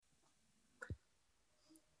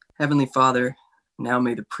Heavenly Father, now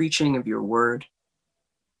may the preaching of your word,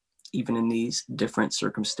 even in these different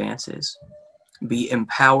circumstances, be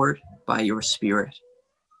empowered by your Spirit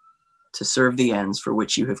to serve the ends for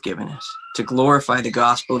which you have given it, to glorify the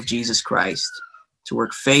gospel of Jesus Christ, to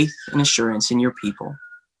work faith and assurance in your people.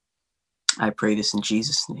 I pray this in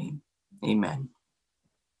Jesus' name. Amen.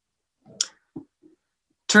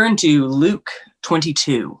 Turn to Luke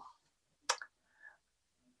 22.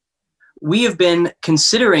 We have been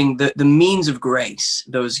considering the means of grace,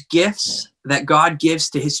 those gifts that God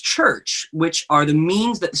gives to his church, which are the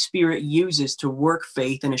means that the Spirit uses to work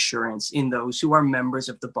faith and assurance in those who are members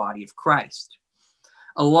of the body of Christ.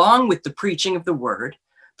 Along with the preaching of the word,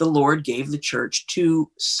 the Lord gave the church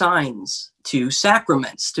two signs, two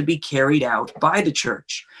sacraments to be carried out by the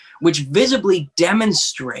church, which visibly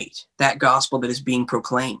demonstrate that gospel that is being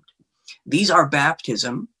proclaimed. These are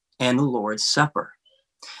baptism and the Lord's Supper.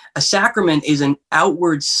 A sacrament is an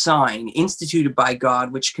outward sign instituted by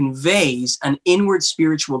God which conveys an inward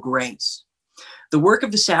spiritual grace. The work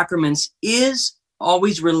of the sacraments is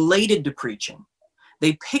always related to preaching.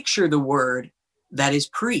 They picture the word that is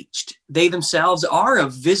preached. They themselves are a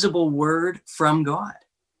visible word from God.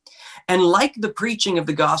 And like the preaching of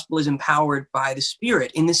the gospel is empowered by the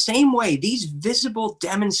Spirit, in the same way, these visible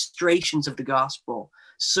demonstrations of the gospel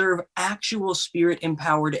serve actual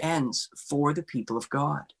Spirit-empowered ends for the people of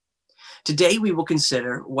God. Today, we will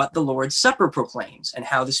consider what the Lord's Supper proclaims and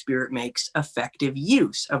how the Spirit makes effective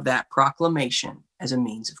use of that proclamation as a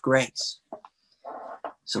means of grace.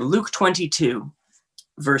 So Luke 22,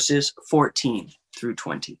 verses 14 through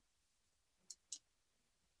 20.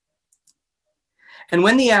 And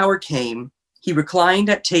when the hour came, he reclined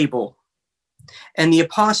at table, and the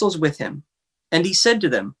apostles with him. And he said to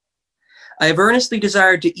them, I have earnestly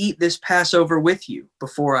desired to eat this Passover with you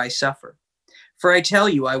before I suffer. For I tell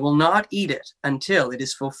you, I will not eat it until it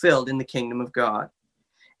is fulfilled in the kingdom of God.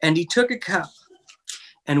 And he took a cup,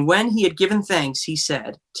 and when he had given thanks, he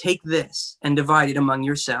said, Take this and divide it among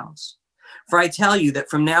yourselves. For I tell you that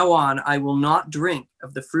from now on I will not drink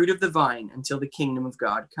of the fruit of the vine until the kingdom of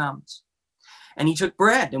God comes. And he took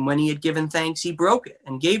bread, and when he had given thanks, he broke it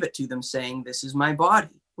and gave it to them, saying, This is my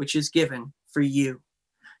body, which is given for you.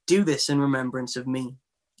 Do this in remembrance of me.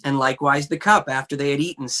 And likewise the cup after they had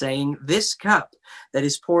eaten, saying, This cup that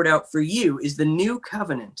is poured out for you is the new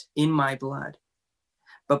covenant in my blood.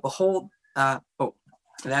 But behold,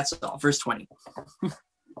 that's all, verse 20.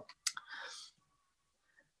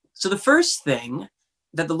 So the first thing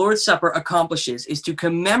that the Lord's Supper accomplishes is to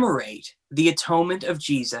commemorate the atonement of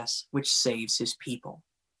Jesus, which saves his people.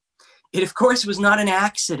 It, of course, was not an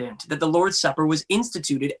accident that the Lord's Supper was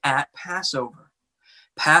instituted at Passover.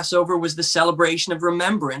 Passover was the celebration of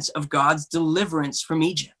remembrance of God's deliverance from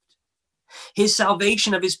Egypt, his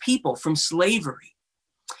salvation of his people from slavery.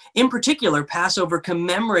 In particular, Passover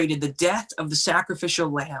commemorated the death of the sacrificial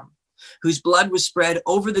lamb, whose blood was spread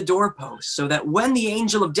over the doorposts, so that when the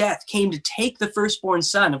angel of death came to take the firstborn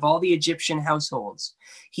son of all the Egyptian households,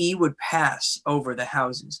 he would pass over the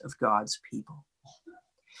houses of God's people.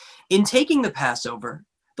 In taking the Passover,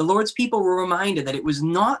 the Lord's people were reminded that it was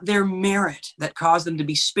not their merit that caused them to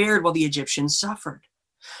be spared while the Egyptians suffered.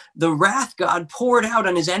 The wrath God poured out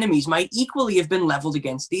on his enemies might equally have been leveled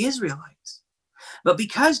against the Israelites. But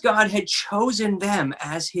because God had chosen them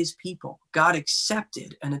as his people, God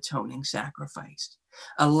accepted an atoning sacrifice,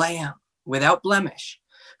 a lamb without blemish,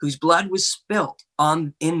 whose blood was spilt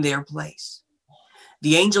in their place.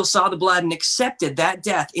 The angel saw the blood and accepted that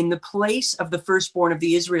death in the place of the firstborn of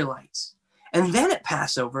the Israelites. And then at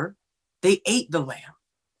Passover, they ate the lamb.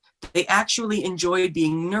 They actually enjoyed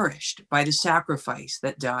being nourished by the sacrifice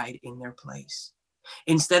that died in their place.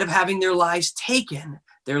 Instead of having their lives taken,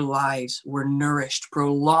 their lives were nourished,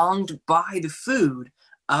 prolonged by the food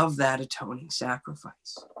of that atoning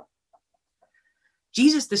sacrifice.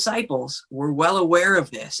 Jesus' disciples were well aware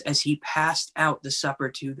of this as he passed out the supper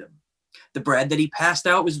to them. The bread that he passed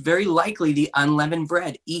out was very likely the unleavened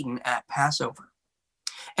bread eaten at Passover.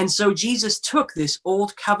 And so Jesus took this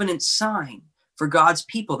old covenant sign for God's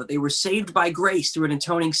people, that they were saved by grace through an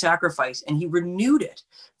atoning sacrifice, and he renewed it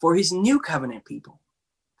for his new covenant people.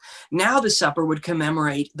 Now the supper would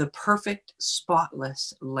commemorate the perfect,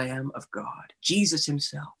 spotless Lamb of God, Jesus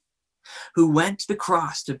himself, who went to the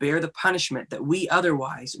cross to bear the punishment that we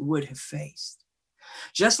otherwise would have faced.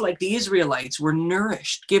 Just like the Israelites were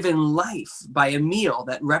nourished, given life by a meal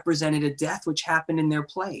that represented a death which happened in their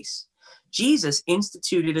place, Jesus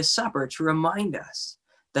instituted a supper to remind us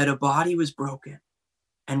that a body was broken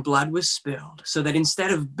and blood was spilled, so that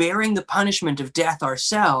instead of bearing the punishment of death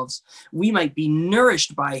ourselves, we might be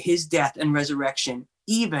nourished by his death and resurrection,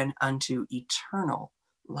 even unto eternal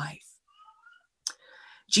life.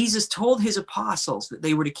 Jesus told his apostles that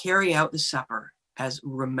they were to carry out the supper as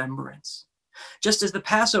remembrance. Just as the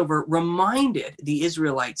Passover reminded the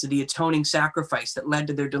Israelites of the atoning sacrifice that led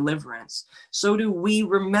to their deliverance, so do we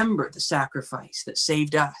remember the sacrifice that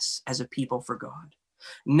saved us as a people for God,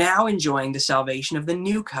 now enjoying the salvation of the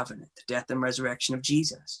new covenant, the death and resurrection of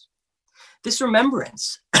Jesus. This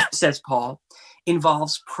remembrance, says Paul,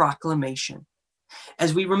 involves proclamation.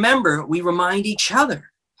 As we remember, we remind each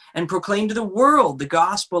other and proclaim to the world the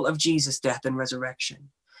gospel of Jesus' death and resurrection.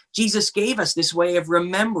 Jesus gave us this way of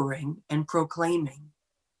remembering and proclaiming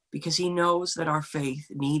because he knows that our faith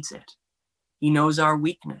needs it. He knows our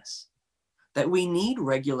weakness, that we need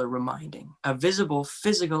regular reminding, a visible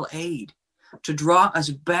physical aid to draw us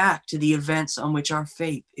back to the events on which our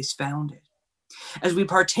faith is founded. As we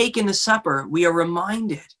partake in the supper, we are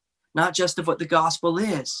reminded not just of what the gospel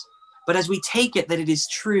is, but as we take it, that it is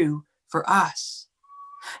true for us,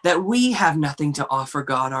 that we have nothing to offer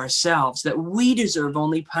God ourselves, that we deserve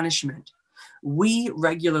only punishment. We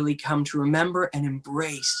regularly come to remember and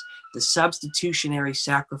embrace the substitutionary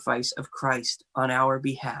sacrifice of Christ on our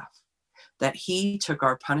behalf, that he took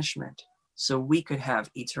our punishment so we could have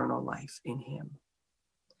eternal life in him.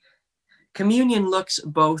 Communion looks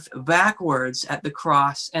both backwards at the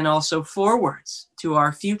cross and also forwards to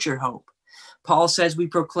our future hope. Paul says we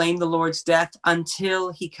proclaim the Lord's death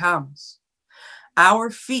until he comes. Our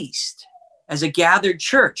feast as a gathered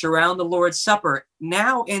church around the Lord's Supper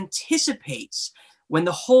now anticipates when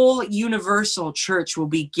the whole universal church will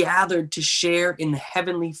be gathered to share in the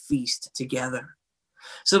heavenly feast together.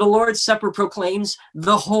 So the Lord's Supper proclaims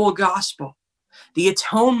the whole gospel, the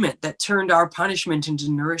atonement that turned our punishment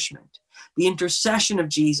into nourishment, the intercession of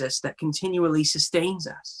Jesus that continually sustains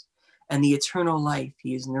us, and the eternal life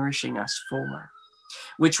he is nourishing us for,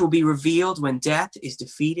 which will be revealed when death is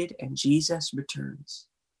defeated and Jesus returns.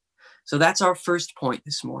 So that's our first point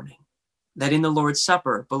this morning, that in the Lord's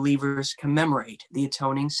Supper, believers commemorate the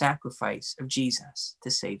atoning sacrifice of Jesus to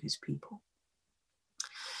save his people.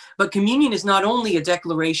 But communion is not only a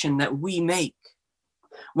declaration that we make.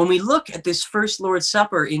 When we look at this first Lord's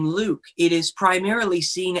Supper in Luke, it is primarily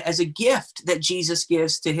seen as a gift that Jesus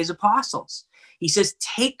gives to his apostles. He says,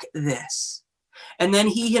 "Take this." And then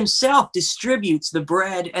he himself distributes the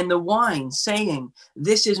bread and the wine, saying,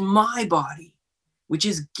 "This is my body, which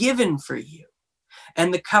is given for you.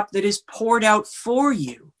 And the cup that is poured out for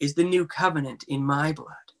you is the new covenant in my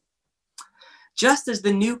blood." Just as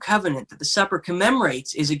the new covenant that the supper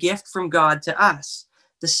commemorates is a gift from God to us,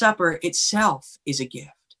 the supper itself is a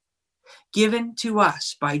gift given to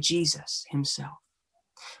us by Jesus himself.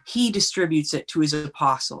 He distributes it to his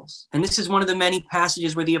apostles. And this is one of the many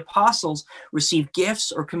passages where the apostles receive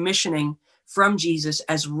gifts or commissioning from Jesus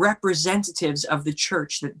as representatives of the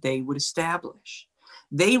church that they would establish.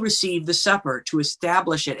 They receive the supper to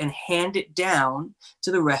establish it and hand it down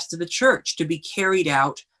to the rest of the church to be carried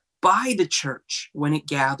out by the church when it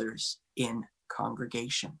gathers in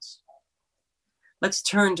congregations. Let's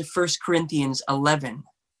turn to 1 Corinthians 11,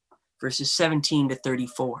 verses 17 to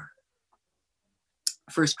 34.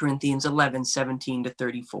 1 Corinthians 11, 17 to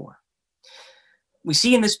 34. We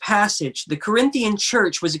see in this passage, the Corinthian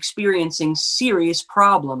church was experiencing serious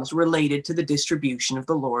problems related to the distribution of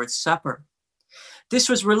the Lord's Supper. This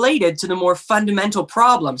was related to the more fundamental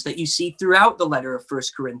problems that you see throughout the letter of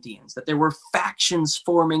 1 Corinthians, that there were factions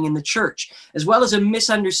forming in the church, as well as a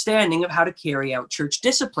misunderstanding of how to carry out church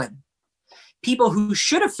discipline. People who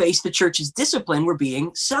should have faced the church's discipline were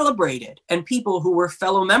being celebrated, and people who were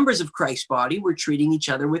fellow members of Christ's body were treating each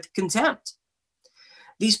other with contempt.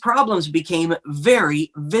 These problems became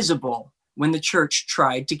very visible when the church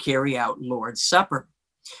tried to carry out Lord's Supper,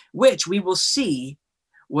 which we will see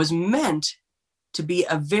was meant to be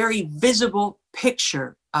a very visible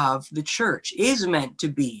picture of the church, is meant to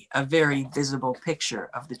be a very visible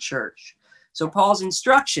picture of the church. So Paul's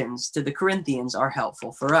instructions to the Corinthians are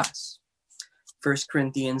helpful for us. 1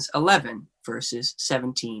 Corinthians 11, verses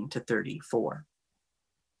 17 to 34.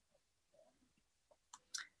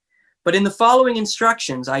 "But in the following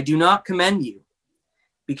instructions, I do not commend you,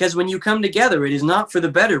 because when you come together, it is not for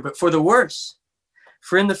the better, but for the worse.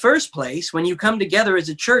 For in the first place, when you come together as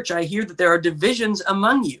a church, I hear that there are divisions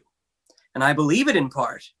among you. And I believe it in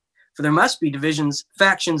part, for there must be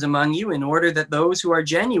factions among you in order that those who are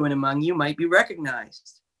genuine among you might be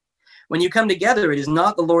recognized. When you come together, it is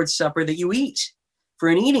not the Lord's Supper that you eat. For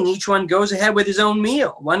in eating, each one goes ahead with his own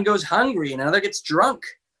meal. One goes hungry and another gets drunk.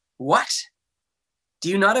 What? Do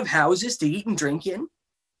you not have houses to eat and drink in?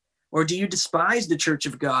 Or do you despise the church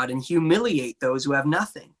of God and humiliate those who have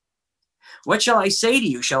nothing? What shall I say to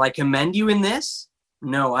you? Shall I commend you in this?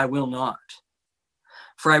 No, I will not.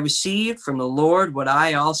 For I received from the Lord what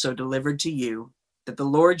I also delivered to you, that the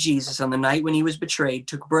Lord Jesus, on the night when he was betrayed,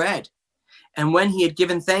 took bread. And when he had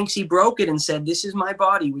given thanks, he broke it and said, "This is my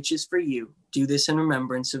body, which is for you. Do this in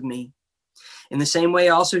remembrance of me." In the same way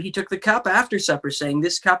also he took the cup after supper, saying,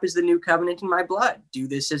 "This cup is the new covenant in my blood. Do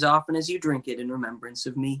this as often as you drink it in remembrance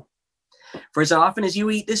of me. For as often as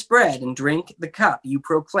you eat this bread and drink the cup, you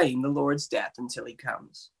proclaim the Lord's death until he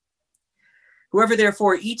comes. Whoever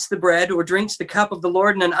therefore eats the bread or drinks the cup of the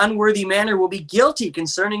Lord in an unworthy manner will be guilty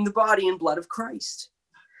concerning the body and blood of Christ.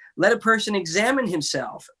 Let a person examine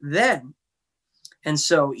himself then, and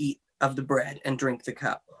so eat of the bread and drink the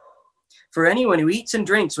cup. For anyone who eats and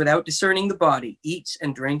drinks without discerning the body eats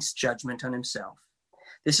and drinks judgment on himself.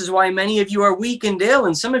 This is why many of you are weak and ill,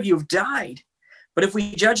 and some of you have died. But if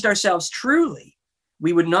we judged ourselves truly,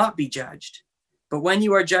 we would not be judged. But when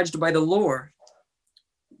you are judged by the Lord,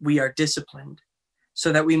 we are disciplined,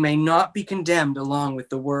 so that we may not be condemned along with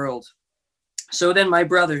the world. So then, my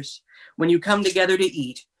brothers, when you come together to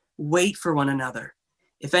eat, wait for one another.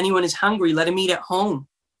 If anyone is hungry, let him eat at home,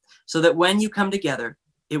 so that when you come together,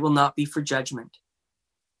 it will not be for judgment.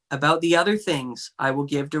 About the other things, I will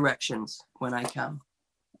give directions when I come.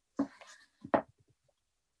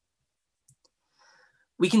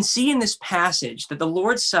 We can see in this passage that the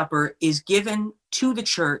Lord's Supper is given to the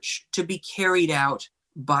church to be carried out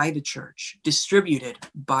by the church, distributed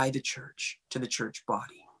by the church to the church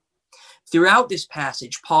body. Throughout this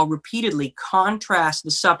passage, Paul repeatedly contrasts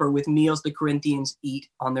the supper with meals the Corinthians eat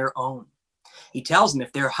on their own. He tells them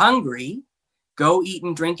if they're hungry, go eat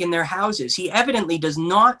and drink in their houses. He evidently does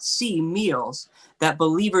not see meals that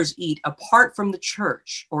believers eat apart from the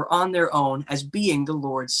church or on their own as being the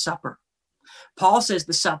Lord's Supper. Paul says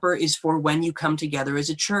the supper is for when you come together as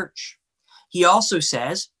a church. He also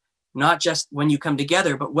says, not just when you come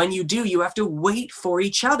together, but when you do, you have to wait for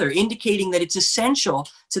each other, indicating that it's essential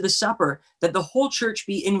to the supper that the whole church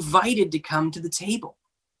be invited to come to the table.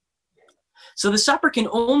 So the supper can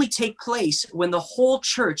only take place when the whole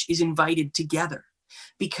church is invited together,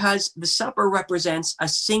 because the supper represents a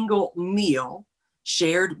single meal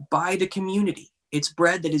shared by the community. It's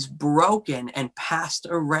bread that is broken and passed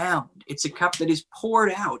around. It's a cup that is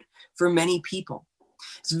poured out for many people.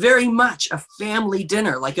 It's very much a family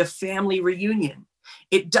dinner, like a family reunion.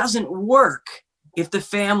 It doesn't work if the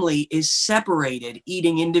family is separated,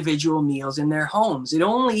 eating individual meals in their homes. It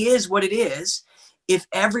only is what it is if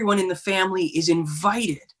everyone in the family is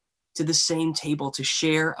invited to the same table to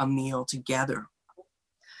share a meal together.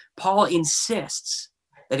 Paul insists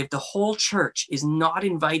that if the whole church is not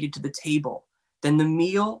invited to the table, then the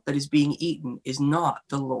meal that is being eaten is not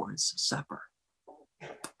the Lord's Supper.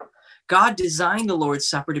 God designed the Lord's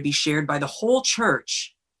Supper to be shared by the whole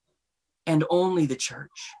church and only the church.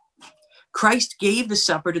 Christ gave the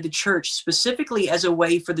supper to the church specifically as a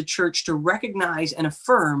way for the church to recognize and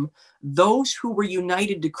affirm those who were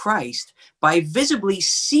united to Christ by visibly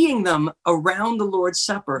seeing them around the Lord's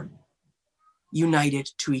Supper united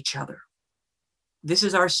to each other. This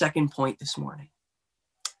is our second point this morning.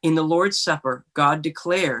 In the Lord's Supper, God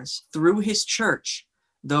declares through his church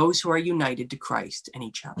those who are united to Christ and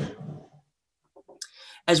each other.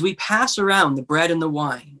 As we pass around the bread and the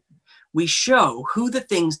wine, we show who the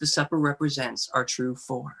things the supper represents are true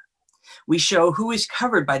for. We show who is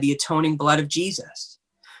covered by the atoning blood of Jesus,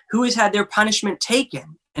 who has had their punishment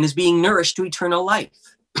taken and is being nourished to eternal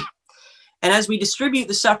life. And as we distribute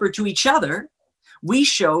the supper to each other, we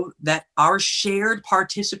show that our shared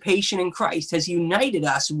participation in Christ has united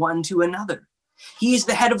us one to another. He is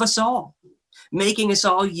the head of us all, making us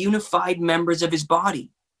all unified members of his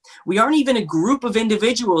body. We aren't even a group of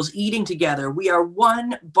individuals eating together. We are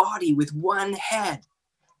one body with one head.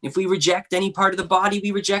 If we reject any part of the body,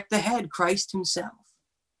 we reject the head, Christ himself.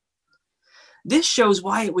 This shows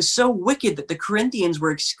why it was so wicked that the Corinthians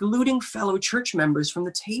were excluding fellow church members from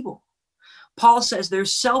the table. Paul says their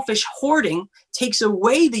selfish hoarding takes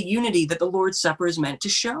away the unity that the Lord's Supper is meant to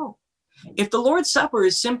show. If the Lord's Supper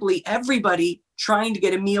is simply everybody trying to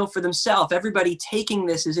get a meal for themselves, everybody taking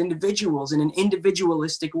this as individuals in an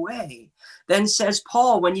individualistic way, then says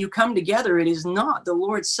Paul, when you come together, it is not the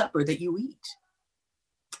Lord's Supper that you eat.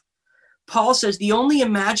 Paul says the only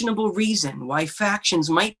imaginable reason why factions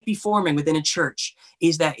might be forming within a church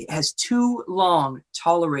is that it has too long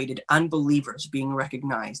tolerated unbelievers being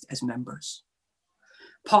recognized as members.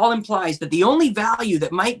 Paul implies that the only value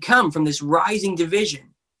that might come from this rising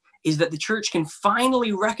division is that the church can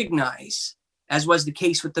finally recognize, as was the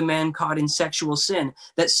case with the man caught in sexual sin,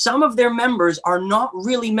 that some of their members are not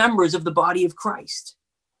really members of the body of Christ.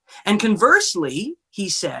 And conversely, he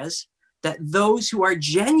says that those who are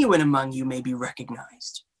genuine among you may be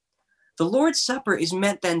recognized. The Lord's Supper is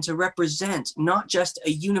meant then to represent not just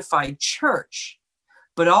a unified church,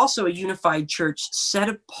 but also a unified church set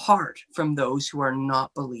apart from those who are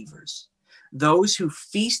not believers, those who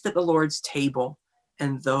feast at the Lord's table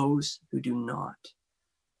and those who do not.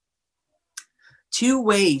 Two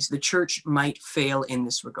ways the church might fail in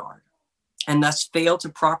this regard, and thus fail to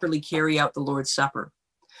properly carry out the Lord's Supper,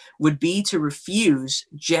 would be to refuse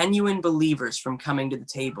genuine believers from coming to the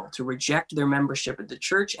table, to reject their membership at the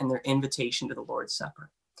church and their invitation to the Lord's Supper.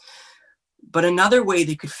 But another way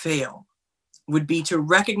they could fail would be to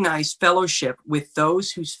recognize fellowship with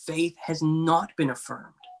those whose faith has not been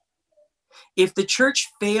affirmed. If the church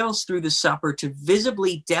fails through the supper to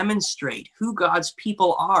visibly demonstrate who God's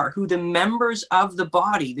people are, who the members of the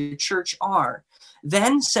body, the church, are,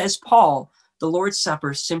 then, says Paul, the Lord's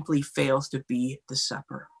Supper simply fails to be the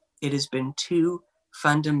supper. It has been too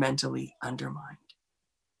fundamentally undermined.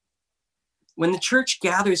 When the church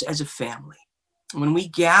gathers as a family, when we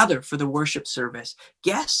gather for the worship service,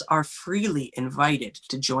 guests are freely invited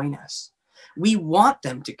to join us. We want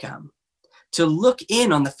them to come, to look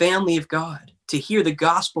in on the family of God, to hear the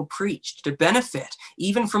gospel preached, to benefit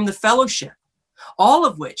even from the fellowship, all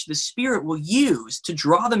of which the Spirit will use to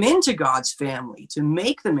draw them into God's family, to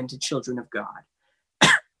make them into children of God.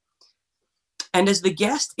 And as the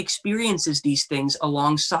guest experiences these things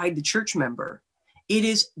alongside the church member, it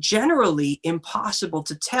is generally impossible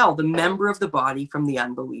to tell the member of the body from the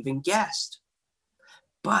unbelieving guest.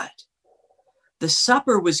 But the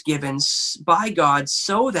supper was given by God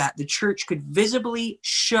so that the church could visibly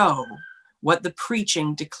show what the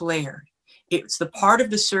preaching declared. It's the part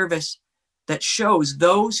of the service that shows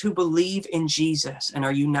those who believe in Jesus and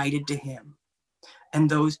are united to him, and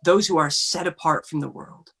those who are set apart from the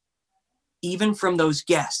world, even from those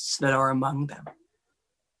guests that are among them.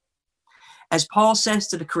 As Paul says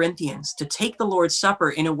to the Corinthians, to take the Lord's Supper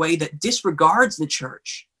in a way that disregards the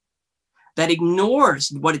church, that ignores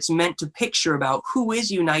what it's meant to picture about who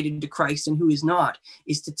is united to Christ and who is not,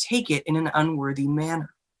 is to take it in an unworthy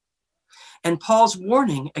manner. And Paul's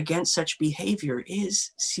warning against such behavior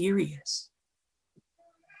is serious.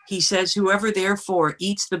 He says, whoever therefore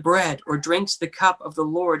eats the bread or drinks the cup of the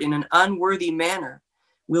Lord in an unworthy manner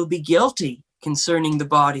will be guilty concerning the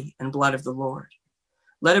body and blood of the Lord.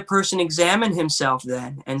 Let a person examine himself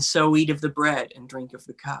then, and so eat of the bread and drink of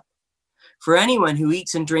the cup. For anyone who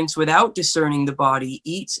eats and drinks without discerning the body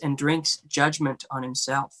eats and drinks judgment on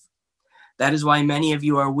himself. That is why many of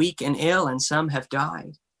you are weak and ill, and some have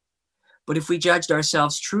died. But if we judged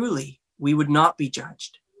ourselves truly, we would not be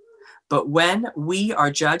judged. But when we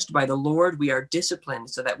are judged by the Lord, we are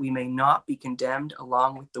disciplined so that we may not be condemned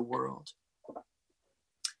along with the world.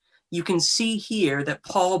 You can see here that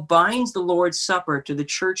Paul binds the Lord's Supper to the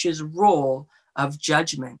church's role of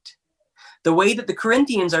judgment. The way that the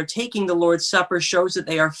Corinthians are taking the Lord's Supper shows that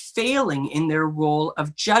they are failing in their role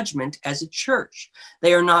of judgment as a church.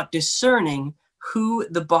 They are not discerning who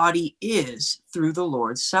the body is through the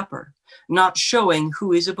Lord's Supper, not showing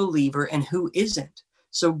who is a believer and who isn't.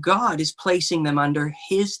 So God is placing them under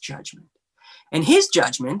his judgment. And his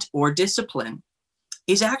judgment, or discipline,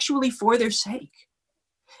 is actually for their sake.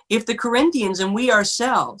 If the Corinthians and we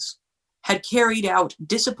ourselves had carried out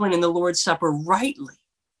discipline in the Lord's Supper rightly,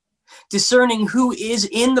 discerning who is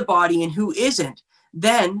in the body and who isn't,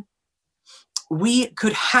 then we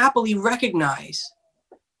could happily recognize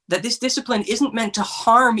that this discipline isn't meant to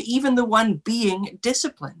harm even the one being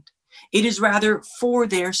disciplined. It is rather for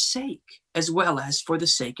their sake, as well as for the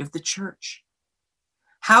sake of the church.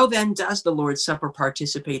 How then does the Lord's Supper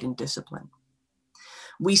participate in discipline?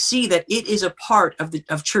 We see that it is a part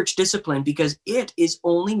of church discipline because it is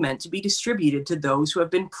only meant to be distributed to those who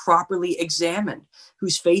have been properly examined,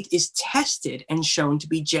 whose faith is tested and shown to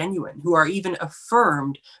be genuine, who are even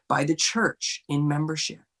affirmed by the church in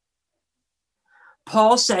membership.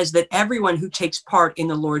 Paul says that everyone who takes part in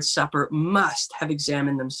the Lord's Supper must have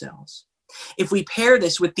examined themselves. If we pair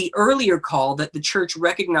this with the earlier call that the church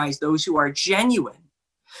recognize those who are genuine,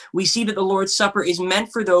 we see that the Lord's Supper is meant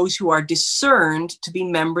for those who are discerned to be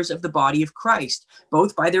members of the body of Christ,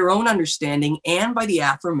 both by their own understanding and by the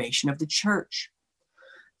affirmation of the church.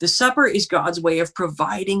 The supper is God's way of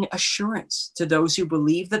providing assurance to those who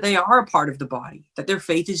believe that they are a part of the body, that their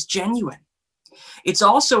faith is genuine. It's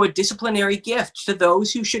also a disciplinary gift to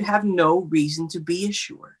those who should have no reason to be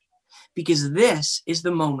assured, because this is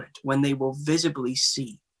the moment when they will visibly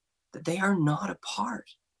see that they are not a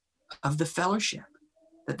part of the fellowship,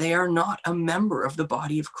 that they are not a member of the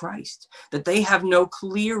body of Christ, that they have no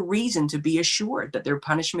clear reason to be assured that their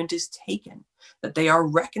punishment is taken, that they are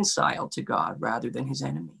reconciled to God rather than his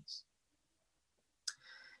enemies.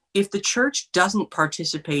 If the church doesn't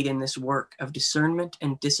participate in this work of discernment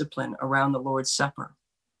and discipline around the Lord's Supper,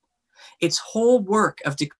 its whole work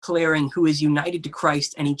of declaring who is united to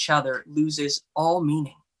Christ and each other loses all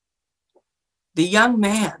meaning. The young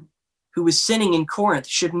man who was sinning in Corinth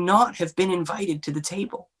should not have been invited to the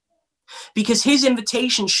table, because his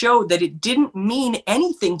invitation showed that it didn't mean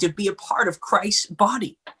anything to be a part of Christ's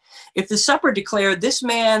body. If the supper declared this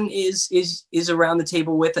man is around the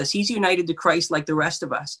table with us, he's united to Christ like the rest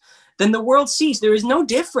of us, then the world sees there is no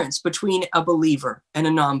difference between a believer and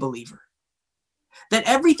a non-believer. That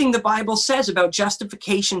everything the Bible says about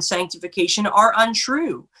justification, sanctification are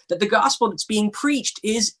untrue, that the gospel that's being preached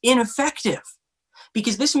is ineffective,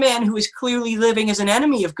 because this man who is clearly living as an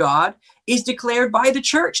enemy of God is declared by the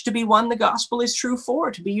church to be one the gospel is true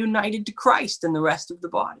for, to be united to Christ and the rest of the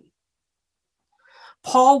body.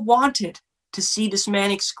 Paul wanted to see this man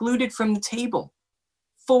excluded from the table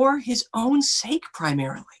for his own sake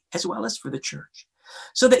primarily, as well as for the church,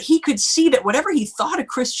 so that he could see that whatever he thought a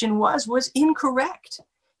Christian was incorrect.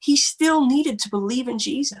 He still needed to believe in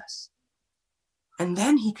Jesus. And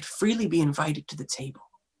then he could freely be invited to the table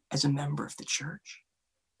as a member of the church.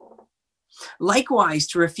 Likewise,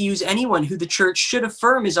 to refuse anyone who the church should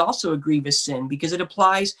affirm is also a grievous sin, because it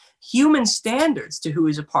applies human standards to who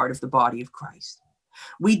is a part of the body of Christ.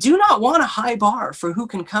 We do not want a high bar for who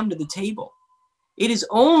can come to the table. It is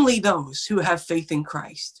only those who have faith in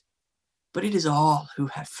Christ, but it is all who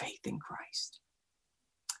have faith in Christ.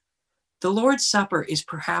 The Lord's Supper is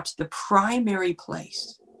perhaps the primary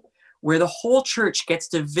place where the whole church gets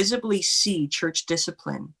to visibly see church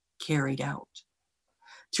discipline carried out.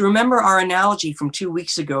 To remember our analogy from 2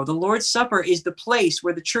 weeks ago, the Lord's Supper is the place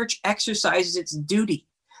where the church exercises its duty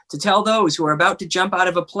to tell those who are about to jump out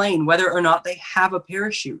of a plane whether or not they have a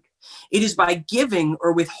parachute. It is by giving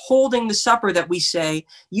or withholding the supper that we say,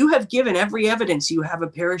 you have given every evidence you have a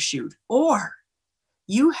parachute, or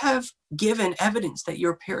you have given evidence that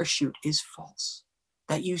your parachute is false,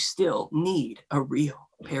 that you still need a real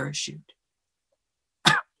parachute.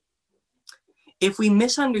 If we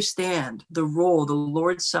misunderstand the role the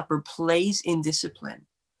Lord's Supper plays in discipline,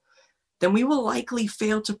 then we will likely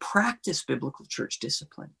fail to practice biblical church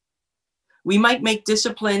discipline. We might make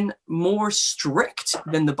discipline more strict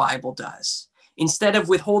than the Bible does. Instead of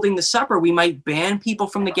withholding the supper, we might ban people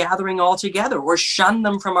from the gathering altogether or shun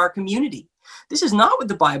them from our community. This is not what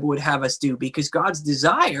the Bible would have us do, because God's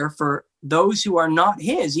desire for those who are not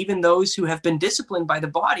his, even those who have been disciplined by the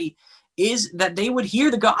body, is that they would hear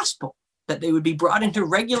the gospel, that they would be brought into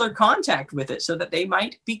regular contact with it so that they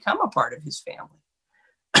might become a part of his family.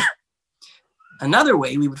 Another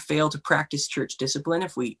way we would fail to practice church discipline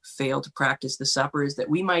if we fail to practice the supper is that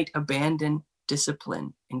we might abandon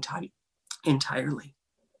discipline entirely.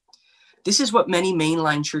 This is what many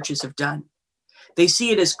mainline churches have done. They see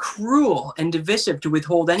it as cruel and divisive to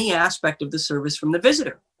withhold any aspect of the service from the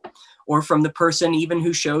visitor, or from the person even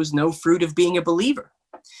who shows no fruit of being a believer.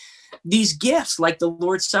 These gifts, like the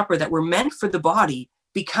Lord's Supper, that were meant for the body,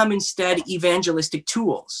 become instead evangelistic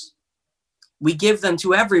tools. We give them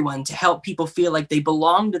to everyone to help people feel like they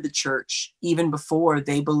belong to the church even before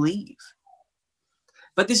they believe.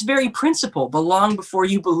 But this very principle, belong before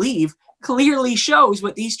you believe, clearly shows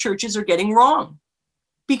what these churches are getting wrong,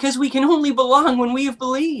 because we can only belong when we have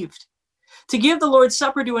believed. To give the Lord's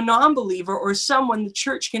Supper to a non-believer or someone the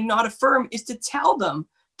church cannot affirm is to tell them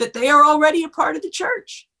that they are already a part of the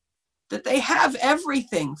church, that they have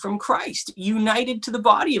everything from Christ, united to the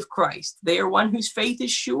body of Christ. They are one whose faith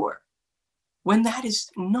is sure, when that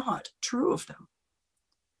is not true of them.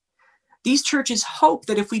 These churches hope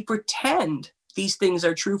that if we pretend these things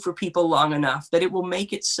are true for people long enough, that it will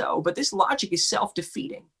make it so. But this logic is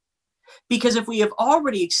self-defeating, because if we have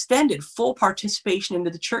already extended full participation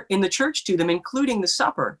in the church to them, including the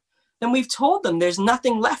supper, then we've told them there's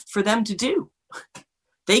nothing left for them to do.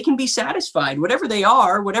 They can be satisfied. Whatever they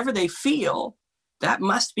are, whatever they feel, that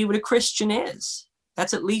must be what a Christian is.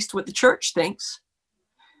 That's at least what the church thinks.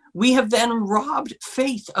 We have then robbed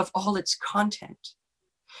faith of all its content.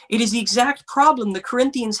 It is the exact problem the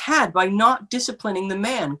Corinthians had by not disciplining the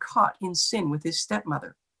man caught in sin with his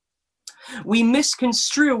stepmother. We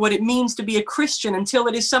misconstrue what it means to be a Christian until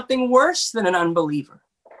it is something worse than an unbeliever.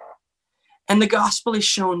 And the gospel is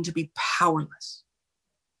shown to be powerless.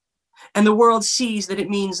 And the world sees that it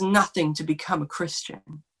means nothing to become a Christian.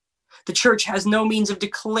 The church has no means of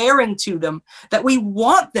declaring to them that we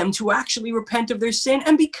want them to actually repent of their sin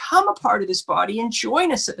and become a part of this body and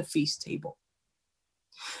join us at the feast table.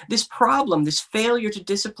 This problem, this failure to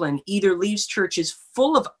discipline, either leaves churches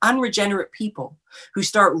full of unregenerate people who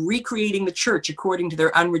start recreating the church according to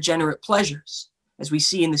their unregenerate pleasures, as we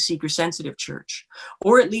see in the seeker-sensitive church.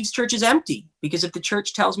 Or it leaves churches empty, because if the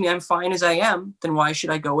church tells me I'm fine as I am, then why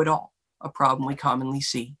should I go at all? A problem we commonly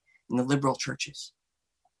see in the liberal churches.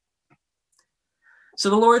 So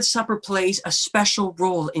the Lord's Supper plays a special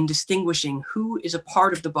role in distinguishing who is a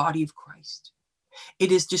part of the body of Christ.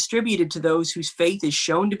 It is distributed to those whose faith is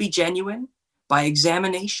shown to be genuine by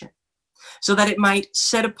examination, so that it might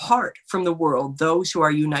set apart from the world those who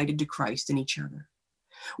are united to Christ and each other.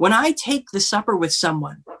 When I take the supper with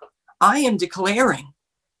someone, I am declaring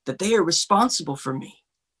that they are responsible for me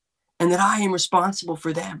and that I am responsible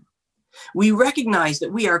for them. We recognize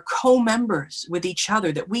that we are co-members with each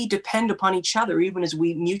other, that we depend upon each other even as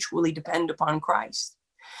we mutually depend upon Christ,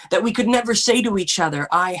 that we could never say to each other,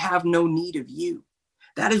 I have no need of you.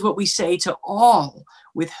 That is what we say to all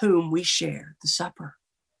with whom we share the supper.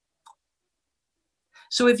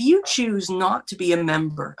 So if you choose not to be a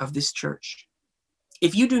member of this church,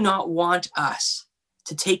 if you do not want us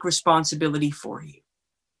to take responsibility for you,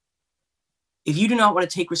 if you do not want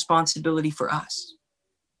to take responsibility for us,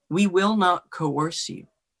 we will not coerce you,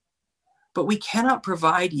 but we cannot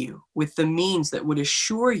provide you with the means that would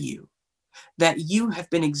assure you that you have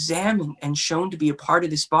been examined and shown to be a part of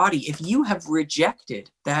this body if you have rejected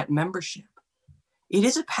that membership. It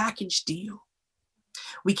is a package deal.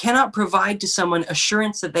 We cannot provide to someone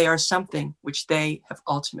assurance that they are something which they have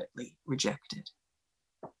ultimately rejected.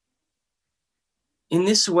 In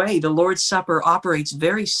this way, the Lord's Supper operates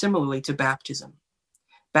very similarly to baptism.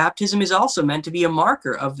 Baptism is also meant to be a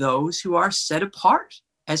marker of those who are set apart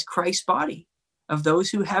as Christ's body, of those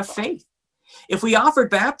who have faith. If we offered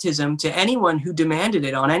baptism to anyone who demanded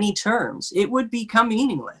it on any terms, it would become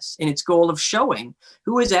meaningless in its goal of showing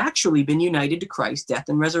who has actually been united to Christ's death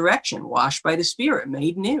and resurrection, washed by the Spirit,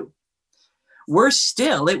 made new. Worse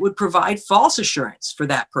still, it would provide false assurance for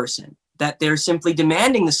that person that their simply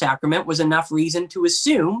demanding the sacrament was enough reason to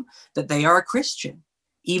assume that they are a Christian,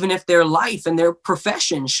 even if their life and their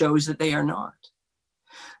profession shows that they are not.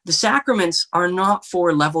 The sacraments are not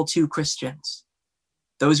for level 2 Christians,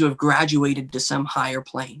 those who have graduated to some higher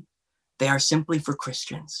plane. They are simply for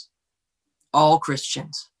Christians, all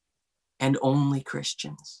Christians, and only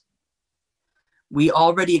Christians. We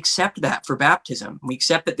already accept that for baptism. We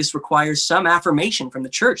accept that this requires some affirmation from the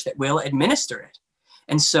church that will administer it.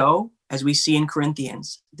 And so, as we see in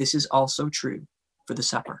Corinthians, this is also true for the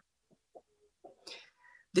supper.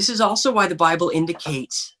 This is also why the Bible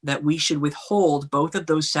indicates that we should withhold both of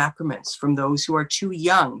those sacraments from those who are too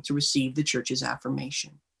young to receive the church's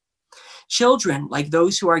affirmation. Children, like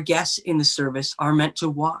those who are guests in the service, are meant to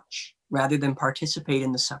watch rather than participate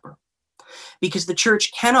in the supper, because the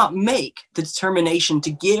church cannot make the determination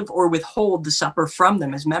to give or withhold the supper from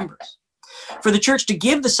them as members. For the church to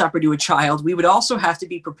give the supper to a child, we would also have to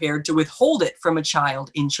be prepared to withhold it from a child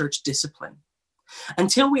in church discipline.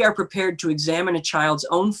 Until we are prepared to examine a child's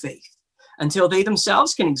own faith, until they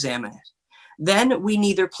themselves can examine it, then we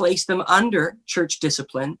neither place them under church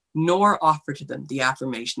discipline nor offer to them the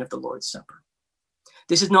affirmation of the Lord's Supper.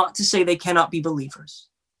 This is not to say they cannot be believers,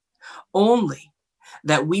 only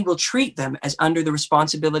that we will treat them as under the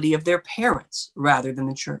responsibility of their parents rather than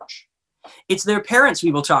the church. It's their parents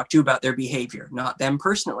we will talk to about their behavior, not them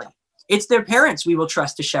personally. It's their parents we will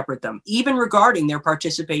trust to shepherd them, even regarding their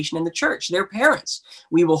participation in the church. Their parents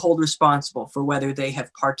we will hold responsible for whether they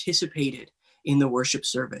have participated in the worship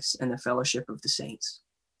service and the fellowship of the saints.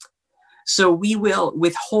 So we will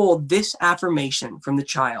withhold this affirmation from the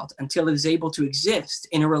child until it is able to exist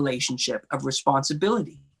in a relationship of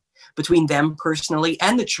responsibility between them personally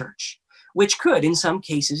and the church, which could in some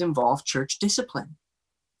cases involve church discipline.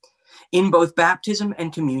 In both baptism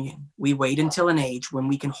and communion, we wait until an age when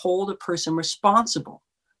we can hold a person responsible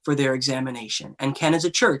for their examination and can, as a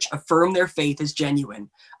church, affirm their faith as genuine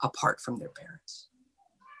apart from their parents.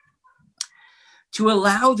 To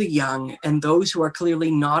allow the young and those who are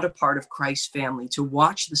clearly not a part of Christ's family to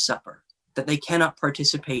watch the supper that they cannot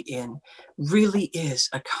participate in really is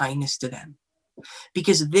a kindness to them,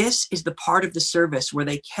 because this is the part of the service where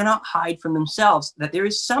they cannot hide from themselves that there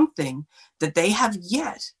is something that they have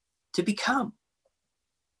yet to become,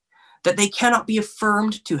 that they cannot be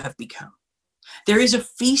affirmed to have become. There is a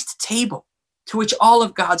feast table to which all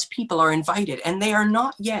of God's people are invited, and they are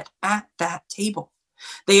not yet at that table.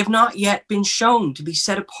 They have not yet been shown to be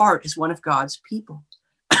set apart as one of God's people.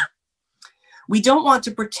 We don't want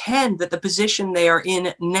to pretend that the position they are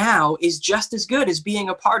in now is just as good as being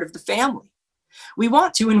a part of the family. We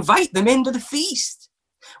want to invite them into the feast.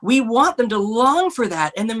 We want them to long for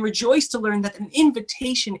that and then rejoice to learn that an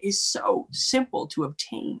invitation is so simple to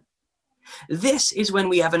obtain. This is when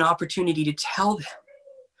we have an opportunity to tell them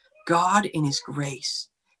God in his grace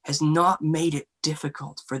has not made it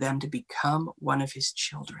difficult for them to become one of his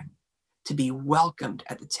children, to be welcomed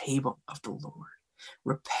at the table of the Lord.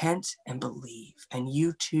 Repent and believe, and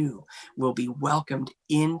you too will be welcomed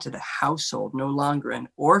into the household, no longer an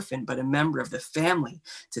orphan, but a member of the family,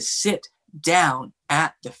 to sit down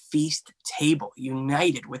at the feast table,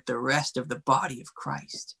 united with the rest of the body of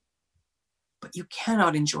Christ. But you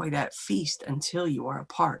cannot enjoy that feast until you are a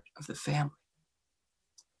part of the family.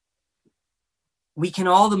 We can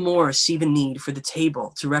all the more see the need for the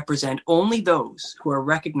table to represent only those who are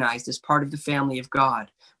recognized as part of the family of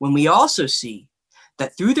God, when we also see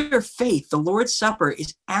that through their faith, the Lord's Supper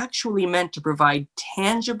is actually meant to provide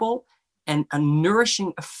tangible and a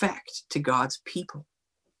nourishing effect to God's people.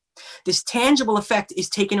 This tangible effect is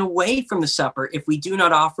taken away from the supper if we do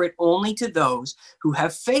not offer it only to those who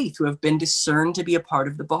have faith, who have been discerned to be a part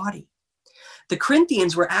of the body. The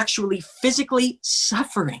Corinthians were actually physically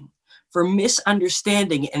suffering for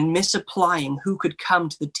misunderstanding and misapplying who could come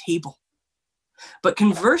to the table. But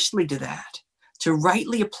conversely to that, to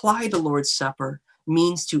rightly apply the Lord's Supper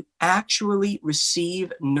means to actually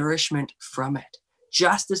receive nourishment from it,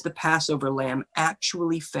 just as the Passover lamb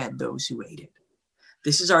actually fed those who ate it.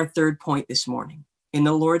 This is our third point this morning. In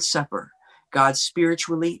the Lord's Supper, God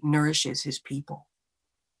spiritually nourishes his people.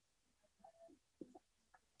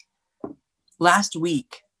 Last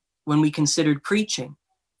week, when we considered preaching,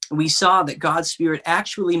 we saw that God's Spirit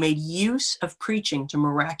actually made use of preaching to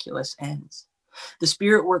miraculous ends. The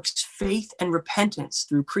Spirit works faith and repentance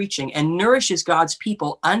through preaching and nourishes God's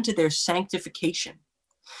people unto their sanctification.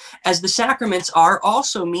 As the sacraments are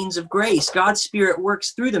also means of grace, God's Spirit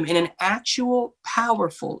works through them in an actual,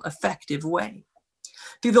 powerful, effective way.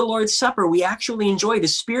 Through the Lord's Supper, we actually enjoy the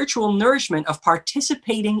spiritual nourishment of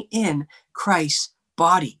participating in Christ's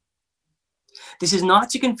body. This is not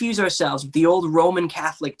to confuse ourselves with the old Roman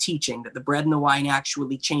Catholic teaching that the bread and the wine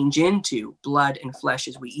actually change into blood and flesh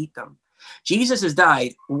as we eat them. Jesus has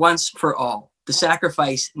died once for all. The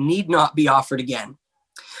sacrifice need not be offered again.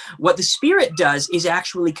 What the Spirit does is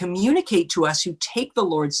actually communicate to us who take the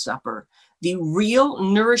Lord's Supper the real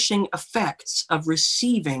nourishing effects of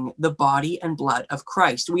receiving the body and blood of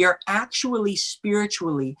Christ. We are actually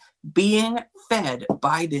spiritually being fed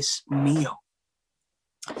by this meal.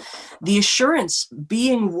 The assurance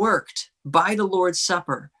being worked by the Lord's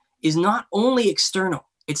Supper is not only external.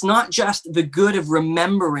 It's not just the good of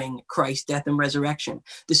remembering Christ's death and resurrection.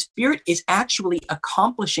 The Spirit is actually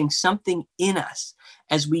accomplishing something in us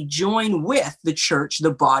as we join with the church,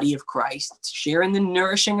 the body of Christ, to share in the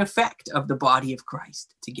nourishing effect of the body of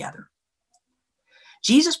Christ together.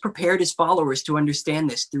 Jesus prepared his followers to understand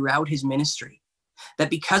this throughout his ministry,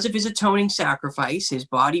 that because of his atoning sacrifice, his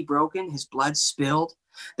body broken, his blood spilled,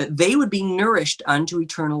 that they would be nourished unto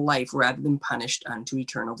eternal life rather than punished unto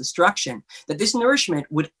eternal destruction, that this nourishment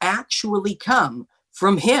would actually come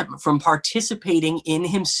from him, from participating in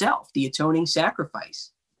himself, the atoning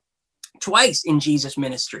sacrifice. Twice in Jesus'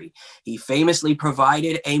 ministry, he famously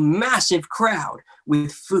provided a massive crowd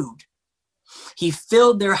with food. He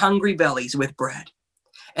filled their hungry bellies with bread.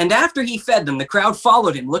 And after he fed them, the crowd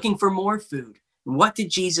followed him looking for more food. And what did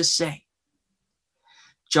Jesus say?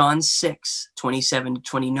 John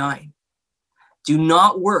 6:27-29. Do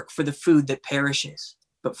not work for the food that perishes,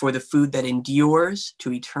 but for the food that endures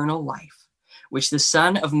to eternal life, which the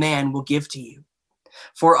Son of Man will give to you.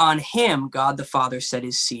 For on him God the Father set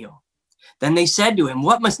his seal. Then they said to him,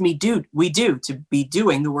 what must we do to be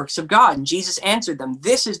doing the works of God? And Jesus answered them,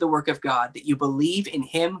 this is the work of God, that you believe in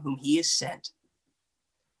him whom he has sent.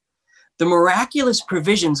 The miraculous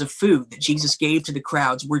provisions of food that Jesus gave to the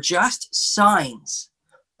crowds were just signs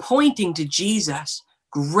pointing to Jesus'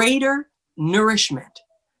 greater nourishment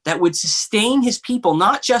that would sustain his people,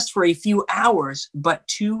 not just for a few hours, but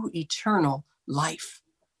to eternal life.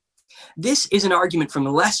 This is an argument from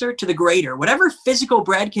the lesser to the greater. Whatever physical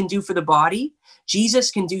bread can do for the body, Jesus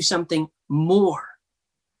can do something more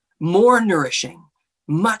nourishing,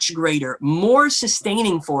 much greater, more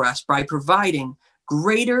sustaining for us by providing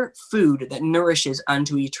greater food that nourishes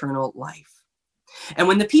unto eternal life. And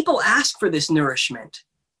when the people ask for this nourishment,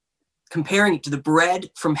 comparing it to the bread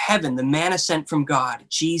from heaven, the manna sent from God,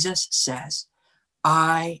 Jesus says,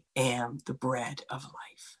 I am the bread of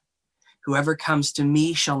life. Whoever comes to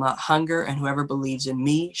me shall not hunger, and whoever believes in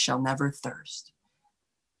me shall never thirst.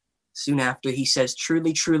 Soon after, he says,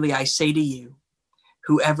 truly, truly, I say to you,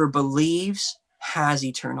 whoever believes has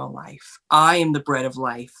eternal life. I am the bread of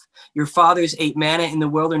life. Your fathers ate manna in the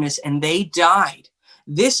wilderness, and they died.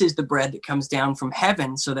 This is the bread that comes down from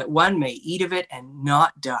heaven, so that one may eat of it and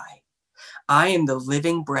not die. I am the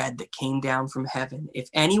living bread that came down from heaven. If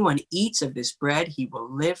anyone eats of this bread, he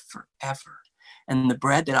will live forever. and the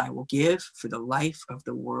bread that I will give for the life of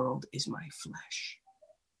the world is my flesh.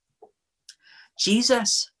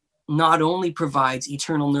 Jesus not only provides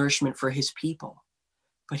eternal nourishment for his people,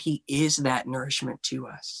 but he is that nourishment to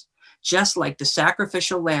us. Just like the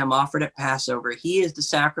sacrificial lamb offered at Passover, he is the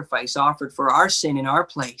sacrifice offered for our sin in our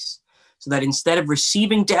place, so that instead of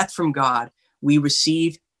receiving death from God, we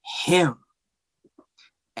receive him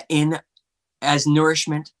as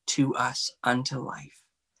nourishment to us unto life.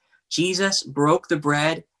 Jesus broke the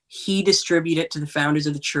bread, he distributed it to the founders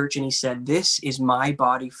of the church, and he said, "This is my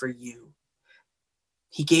body for you."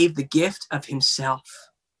 He gave the gift of himself.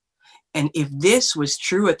 And if this was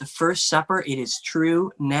true at the first supper, it is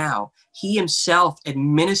true now. He himself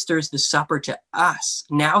administers the supper to us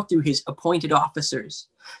now through his appointed officers,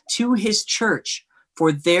 to his church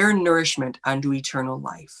for their nourishment unto eternal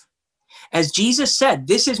life. As Jesus said,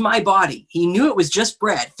 "This is my body." He knew it was just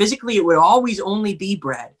bread. Physically, it would always only be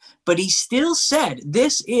bread. But he still said,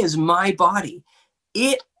 "This is my body."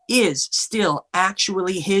 It is still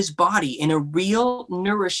actually his body in a real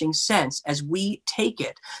nourishing sense as we take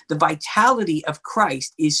it. The vitality of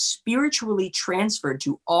Christ is spiritually transferred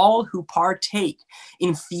to all who partake,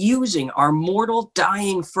 infusing our mortal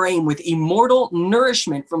dying frame with immortal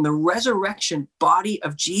nourishment from the resurrection body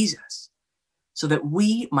of Jesus, so that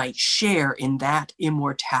we might share in that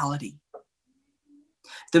immortality.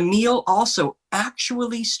 The meal also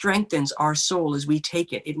actually strengthens our soul as we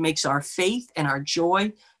take it. It makes our faith and our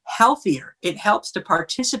joy healthier. It helps to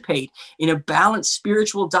participate in a balanced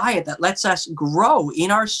spiritual diet that lets us grow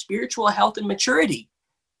in our spiritual health and maturity,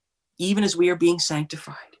 even as we are being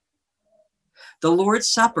sanctified. The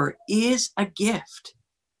Lord's Supper is a gift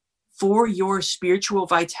for your spiritual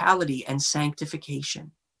vitality and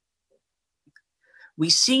sanctification. We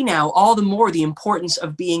see now all the more the importance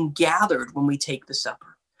of being gathered when we take the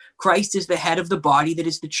supper. Christ is the head of the body that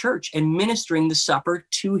is the church, administering the supper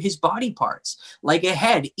to his body parts. Like a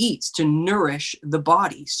head eats to nourish the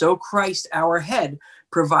body, so Christ, our head,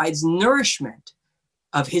 provides nourishment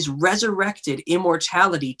of his resurrected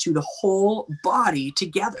immortality to the whole body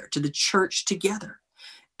together, to the church together.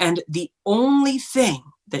 And the only thing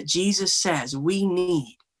that Jesus says we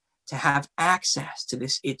need to have access to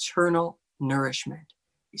this eternal nourishment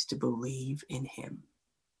is to believe in him.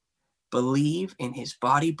 Believe in his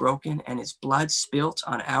body broken and his blood spilt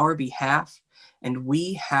on our behalf, and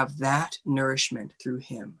we have that nourishment through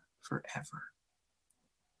him forever.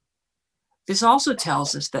 This also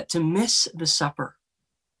tells us that to miss the supper,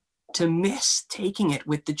 to miss taking it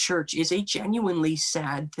with the church, is a genuinely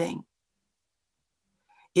sad thing.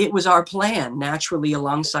 It was our plan, naturally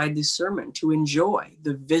alongside this sermon, to enjoy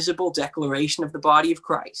the visible declaration of the body of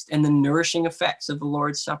Christ and the nourishing effects of the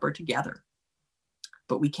Lord's Supper together.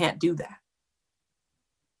 But we can't do that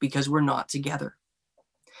because we're not together.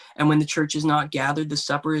 And when the church is not gathered, the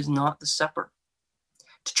supper is not the supper.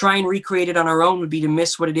 To try and recreate it on our own would be to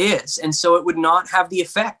miss what it is. And so it would not have the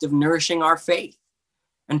effect of nourishing our faith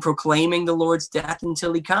and proclaiming the Lord's death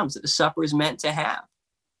until he comes, that the supper is meant to have.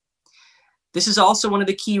 This is also one of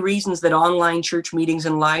the key reasons that online church meetings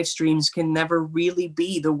and live streams can never really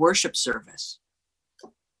be the worship service.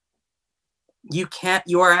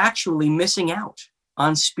 You are actually missing out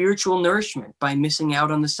on spiritual nourishment by missing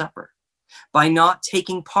out on the supper, by not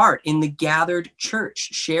taking part in the gathered church,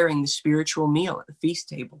 sharing the spiritual meal at the feast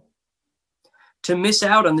table. To miss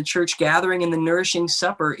out on the church gathering and the nourishing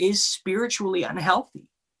supper is spiritually unhealthy.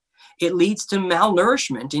 It leads to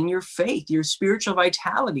malnourishment in your faith, your spiritual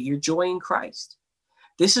vitality, your joy in Christ.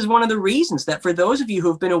 This is one of the reasons that for those of you who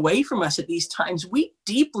have been away from us at these times, we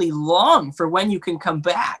deeply long for when you can come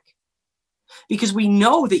back, because we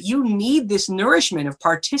know that you need this nourishment of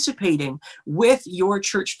participating with your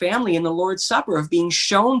church family in the Lord's Supper, of being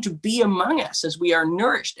shown to be among us as we are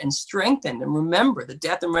nourished and strengthened and remember the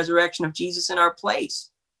death and resurrection of Jesus in our place.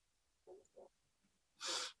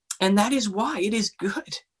 And that is why it is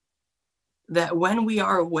good that when we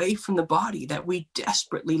are away from the body, that we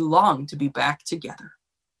desperately long to be back together,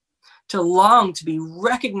 to long to be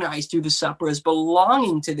recognized through the supper as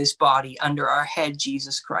belonging to this body under our head,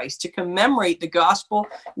 Jesus Christ, to commemorate the gospel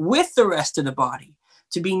with the rest of the body,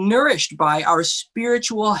 to be nourished by our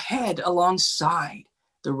spiritual head alongside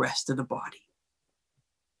the rest of the body.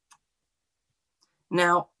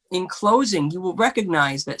 Now, in closing, you will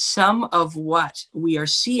recognize that some of what we are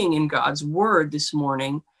seeing in God's word this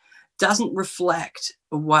morning doesn't reflect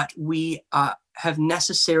what we have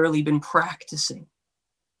necessarily been practicing.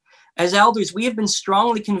 As elders, we have been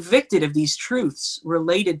strongly convicted of these truths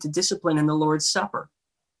related to discipline in the Lord's Supper,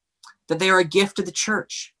 that they are a gift to the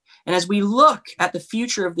church. And as we look at the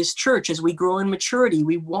future of this church, as we grow in maturity,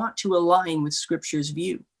 we want to align with Scripture's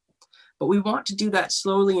view. but we want to do that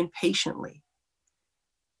slowly and patiently.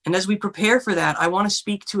 And as we prepare for that, I want to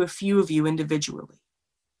speak to a few of you individually.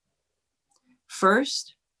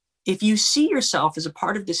 First, if you see yourself as a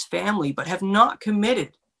part of this family, but have not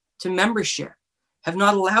committed to membership, have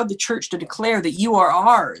not allowed the church to declare that you are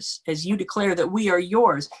ours as you declare that we are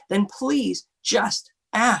yours, then please just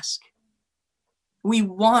ask. We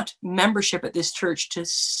want membership at this church to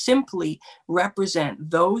simply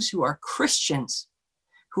represent those who are Christians,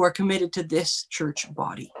 who are committed to this church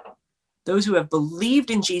body. Those who have believed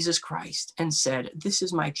in Jesus Christ and said, this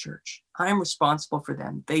is my church. I'm responsible for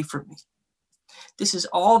them, they for me. This is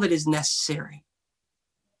all that is necessary.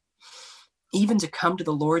 Even to come to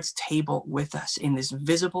the Lord's table with us in this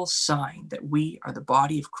visible sign that we are the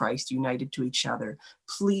body of Christ united to each other.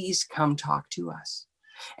 Please come talk to us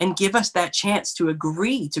and give us that chance to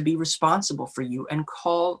agree to be responsible for you and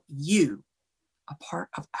call you a part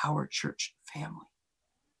of our church family.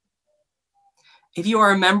 If you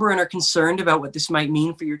are a member and are concerned about what this might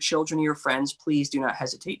mean for your children or your friends, please do not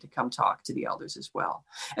hesitate to come talk to the elders as well.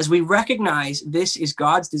 As we recognize this is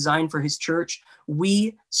God's design for his church,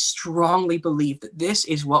 we strongly believe that this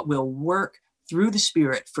is what will work through the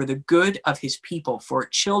Spirit for the good of his people, for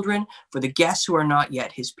children, for the guests who are not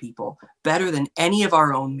yet his people, better than any of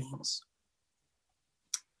our own means.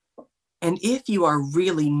 And if you are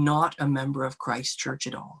really not a member of Christ's church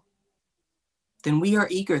at all, then we are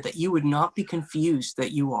eager that you would not be confused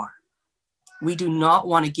that you are. We do not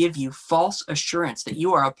want to give you false assurance that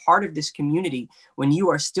you are a part of this community when you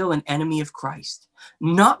are still an enemy of Christ.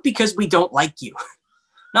 Not because we don't like you,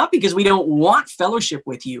 not because we don't want fellowship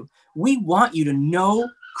with you. We want you to know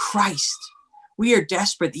Christ. We are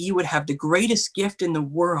desperate that you would have the greatest gift in the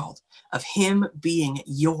world of him being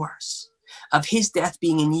yours, of his death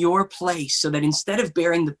being in your place, so that instead of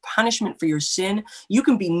bearing the punishment for your sin, you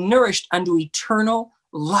can be nourished unto eternal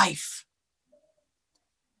life.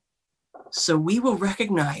 So we will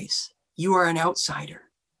recognize you are an outsider,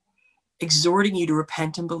 exhorting you to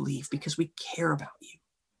repent and believe because we care about you.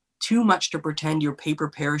 Too much to pretend your paper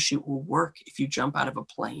parachute will work if you jump out of a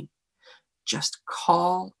plane. Just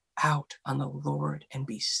call out on the Lord and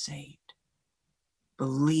be saved.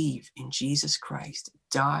 Believe in Jesus Christ,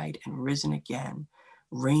 died and risen again,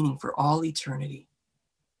 reigning for all eternity.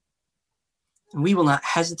 And we will not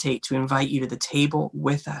hesitate to invite you to the table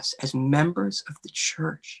with us as members of the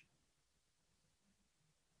church.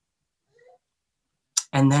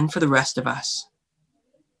 And then for the rest of us,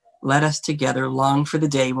 let us together long for the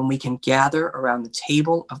day when we can gather around the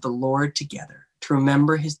table of the Lord together, to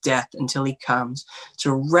remember his death until he comes,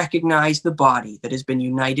 to recognize the body that has been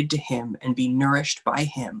united to him and be nourished by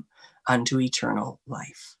him unto eternal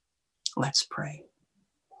life. Let's pray.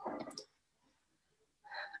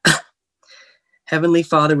 Heavenly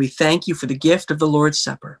Father, we thank you for the gift of the Lord's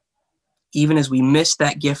Supper, even as we miss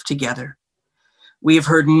that gift together. We have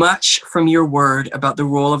heard much from your word about the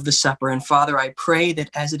role of the supper, and Father, I pray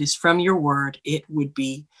that as it is from your word, it would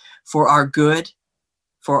be for our good,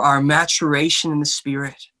 for our maturation in the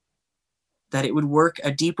Spirit, that it would work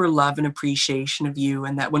a deeper love and appreciation of you,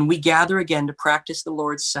 and that when we gather again to practice the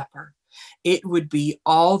Lord's Supper, it would be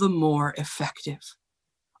all the more effective,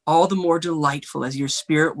 all the more delightful as your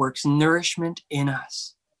Spirit works nourishment in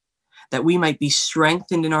us, that we might be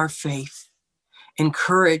strengthened in our faith,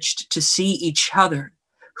 encouraged to see each other,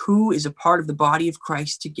 who is a part of the body of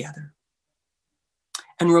Christ together,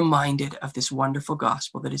 and reminded of this wonderful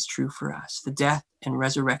gospel that is true for us, the death and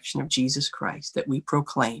resurrection of Jesus Christ that we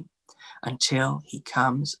proclaim until he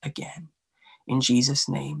comes again. In Jesus'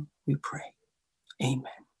 name we pray.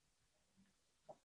 Amen.